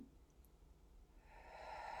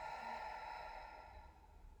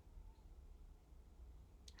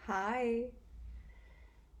Hi,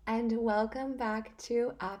 and welcome back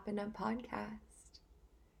to Apina Podcast.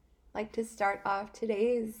 I'd like to start off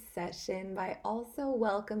today's session by also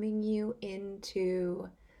welcoming you into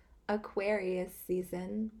Aquarius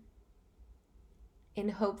season in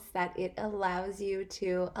hopes that it allows you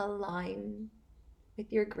to align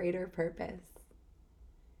with your greater purpose.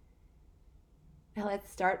 Now,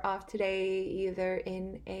 let's start off today either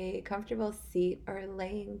in a comfortable seat or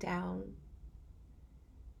laying down.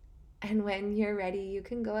 And when you're ready, you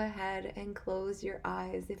can go ahead and close your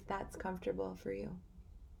eyes if that's comfortable for you.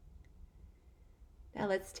 Now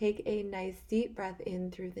let's take a nice deep breath in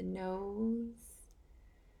through the nose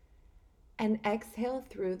and exhale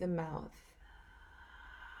through the mouth.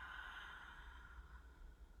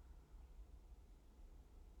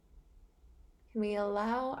 Can we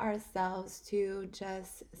allow ourselves to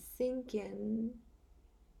just sink in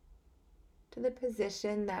to the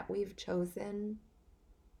position that we've chosen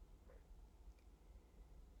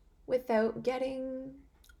without getting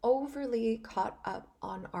overly caught up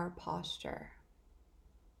on our posture?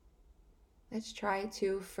 Let's try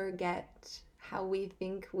to forget how we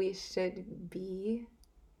think we should be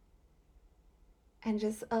and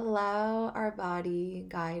just allow our body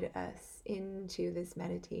guide us into this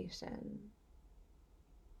meditation.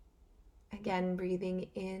 Again, breathing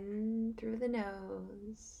in through the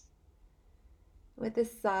nose, with a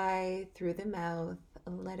sigh through the mouth,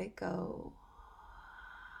 let it go.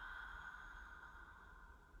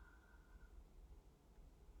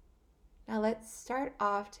 Now let's start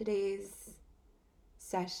off today's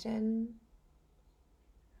session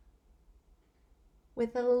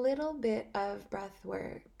with a little bit of breath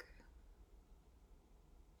work.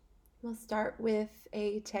 We'll start with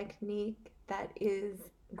a technique that is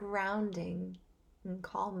grounding and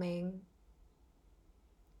calming,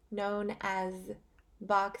 known as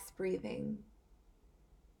box breathing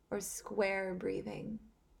or square breathing.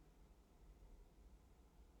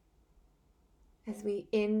 As we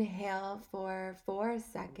inhale for 4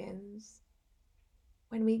 seconds,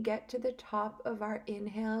 when we get to the top of our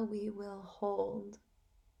inhale, we will hold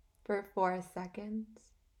for 4 seconds.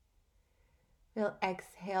 We'll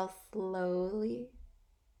exhale slowly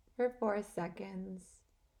for 4 seconds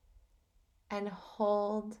and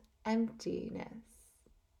hold emptiness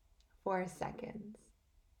 4 seconds.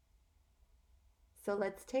 So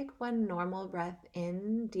let's take one normal breath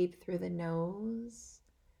in deep through the nose.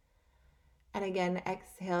 And again,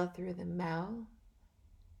 exhale through the mouth.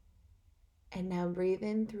 And now breathe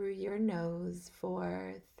in through your nose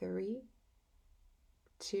for 3,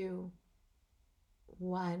 2,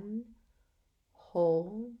 1.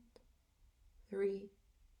 Hold. 3,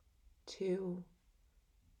 2,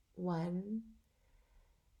 1.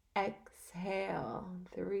 Exhale.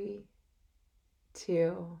 3,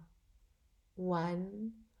 2,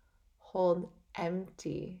 1. Hold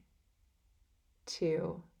empty.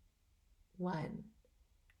 2, 1.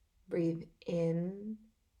 Breathe in.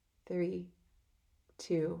 3,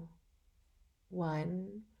 2,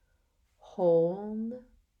 1. Hold.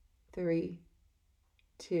 3,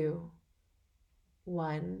 2,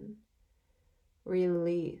 1.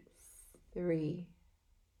 Release. 3,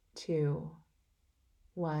 2,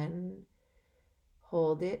 1.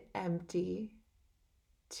 Hold it empty.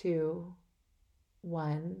 2,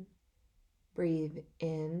 1. Breathe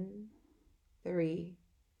in. 3,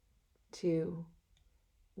 2,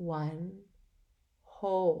 1.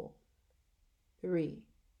 Hold. 3,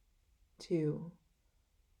 2,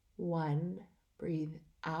 1. Breathe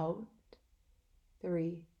out.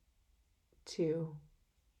 3, 2,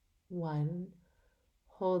 1.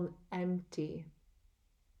 Hold empty.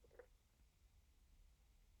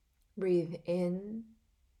 Breathe in.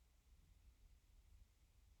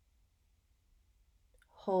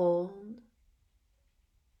 Hold.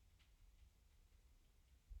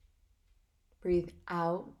 Breathe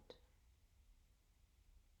out.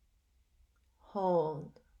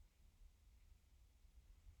 Hold.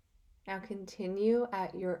 Now continue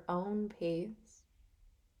at your own pace.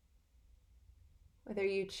 Whether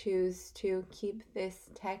you choose to keep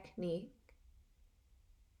this technique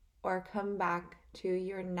or come back to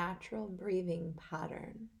your natural breathing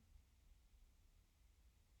pattern.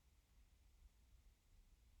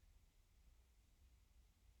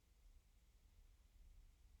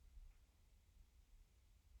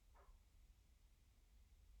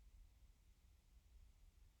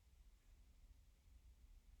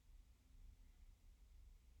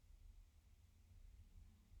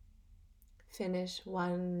 Finish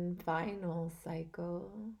one final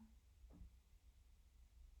cycle.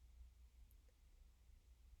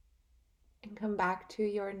 And come back to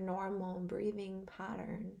your normal breathing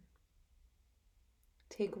pattern.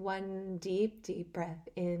 Take one deep, deep breath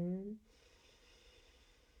in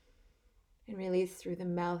and release through the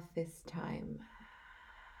mouth this time.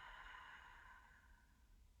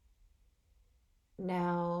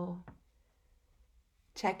 Now,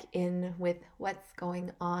 check in with what's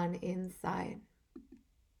going on inside.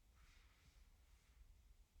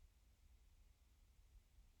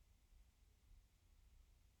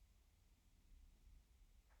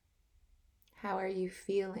 How are you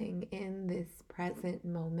feeling in this present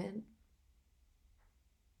moment?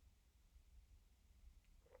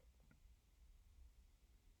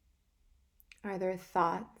 Are there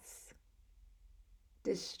thoughts,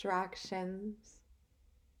 distractions,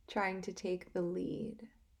 trying to take the lead?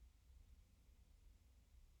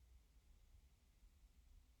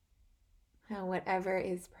 And whatever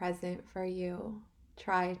is present for you,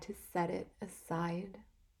 try to set it aside.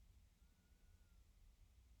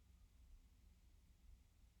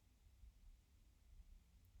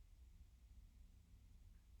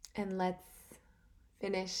 And let's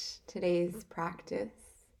finish today's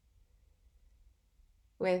practice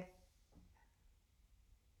with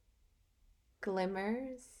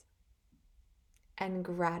glimmers and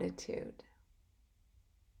gratitude.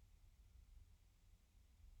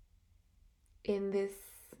 In this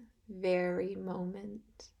very moment,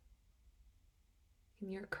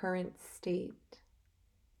 in your current state,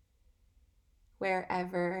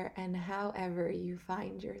 wherever and however you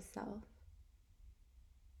find yourself.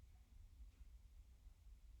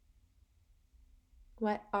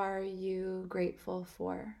 What are you grateful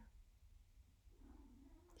for?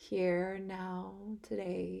 Here, now,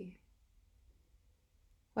 today.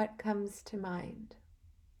 What comes to mind?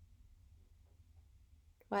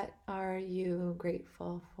 What are you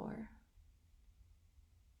grateful for?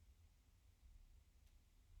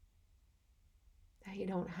 Now, you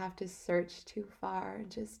don't have to search too far.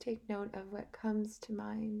 Just take note of what comes to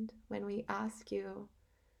mind when we ask you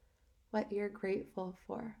what you're grateful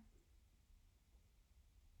for.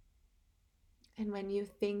 And when you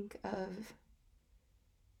think of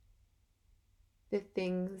the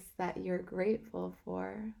things that you're grateful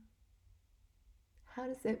for, how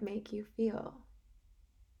does it make you feel?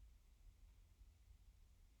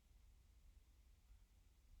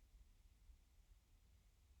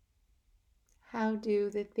 How do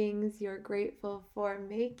the things you're grateful for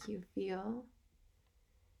make you feel?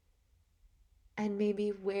 And maybe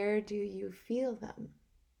where do you feel them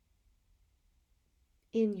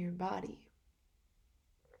in your body?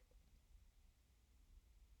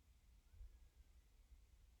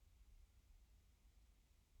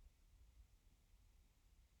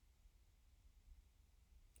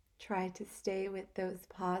 Try to stay with those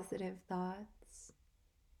positive thoughts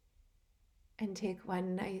and take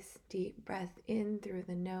one nice deep breath in through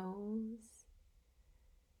the nose.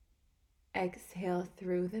 Exhale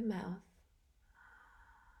through the mouth.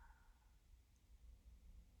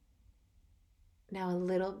 Now a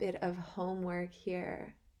little bit of homework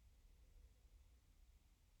here,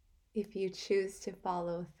 if you choose to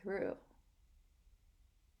follow through.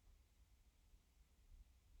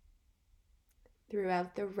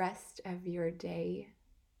 Throughout the rest of your day,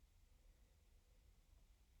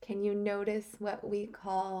 can you notice what we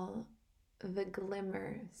call the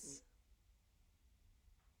glimmers?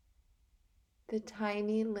 The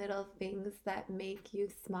tiny little things that make you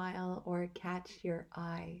smile or catch your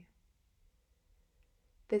eye.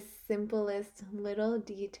 The simplest little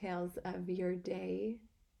details of your day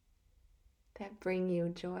that bring you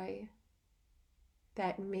joy,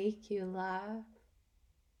 that make you laugh,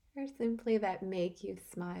 or simply that make you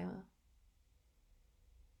smile.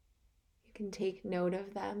 You can take note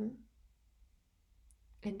of them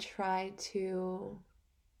and try to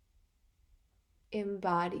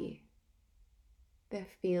embody the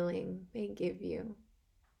feeling they give you.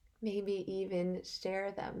 Maybe even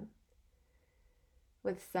share them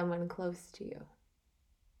with someone close to you.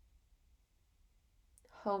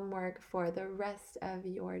 Homework for the rest of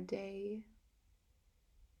your day.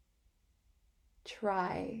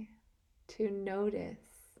 Try to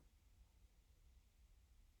notice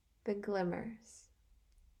the glimmers.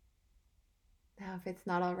 Now, if it's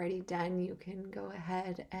not already done, you can go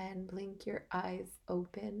ahead and blink your eyes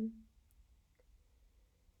open.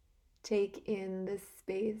 Take in the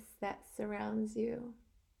space that surrounds you.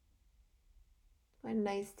 One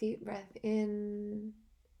nice deep breath in,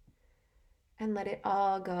 and let it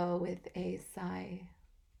all go with a sigh.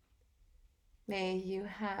 May you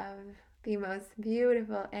have the most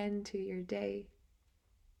beautiful end to your day.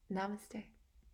 Namaste.